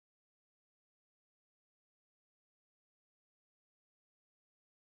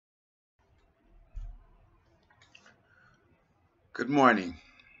Good morning.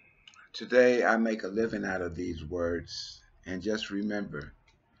 Today I make a living out of these words, and just remember,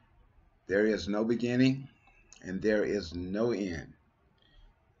 there is no beginning and there is no end.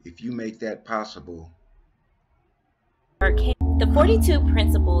 If you make that possible. The 42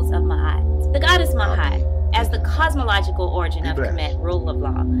 principles of Ma'at. The goddess Ma'at, as the cosmological origin of Kemet, rule of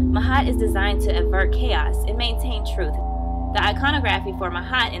law, Ma'at is designed to avert chaos and maintain truth. The iconography for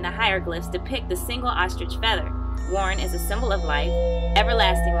Ma'at in the hieroglyphs depict the single ostrich feather, worn as a symbol of life,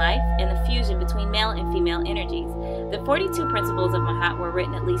 everlasting life, and the fusion between male and female energies. The 42 principles of Ma'at were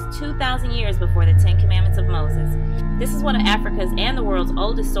written at least 2,000 years before the 10 Commandments of Moses. This is one of Africa's and the world's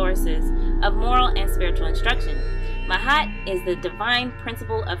oldest sources of moral and spiritual instruction. Ma'at is the divine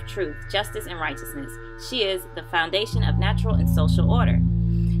principle of truth, justice, and righteousness. She is the foundation of natural and social order.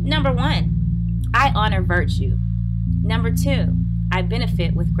 Number 1, I honor virtue. Number 2, I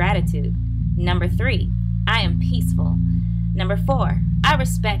benefit with gratitude. Number 3, I am peaceful. Number 4, I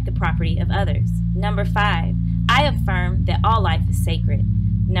respect the property of others. Number 5, I affirm that all life is sacred.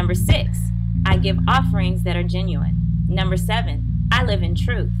 Number 6, I give offerings that are genuine. Number 7, I live in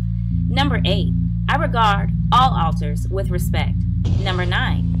truth. Number 8, I regard all altars with respect. Number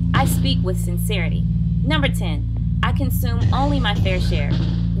 9, I speak with sincerity. Number 10, I consume only my fair share.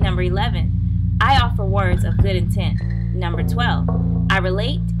 Number 11, I offer words of good intent. Number 12, I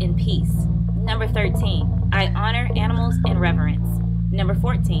relate in peace. Number 13, I honor animals in reverence. Number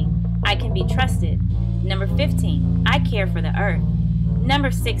 14, I can be trusted. Number 15, I care for the earth.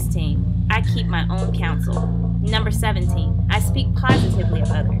 Number 16, I keep my own counsel. Number 17, I speak positively of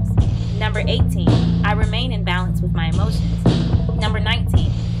others. Number 18, I remain in balance with my emotions. Number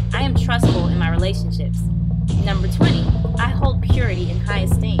 19, I am trustful in my relationships. Number 20, I hold purity in high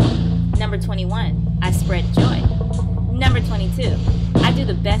esteem. Number 21, I spread joy. Number 22, I do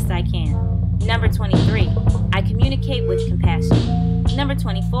the best I can. Number 23, I communicate with compassion. Number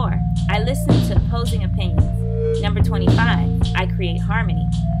 24, I listen to opposing opinions. Number 25, I create harmony.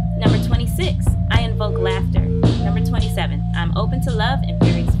 Number 26, I invoke laughter. Number 27, I'm open to love in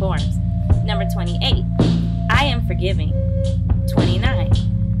various forms. Number 28, I am forgiving. 29,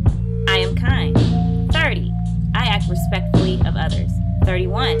 I am kind. 30, I act respectfully of others.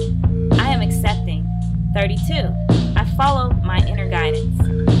 31, I am accepting. 32, I follow my inner guidance.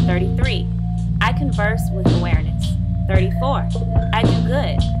 33, I converse with awareness. 34, I do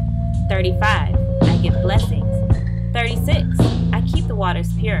good. 35, I give blessings. 36, I keep the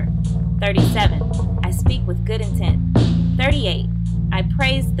waters pure. 37, I speak with good intent. 38, I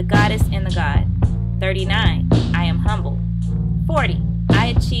praise the goddess and the god. 39, I am humble. 40, I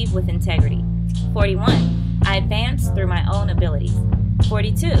achieve with integrity. 41, I advance through my own abilities.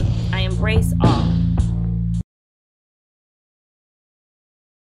 42, I embrace all.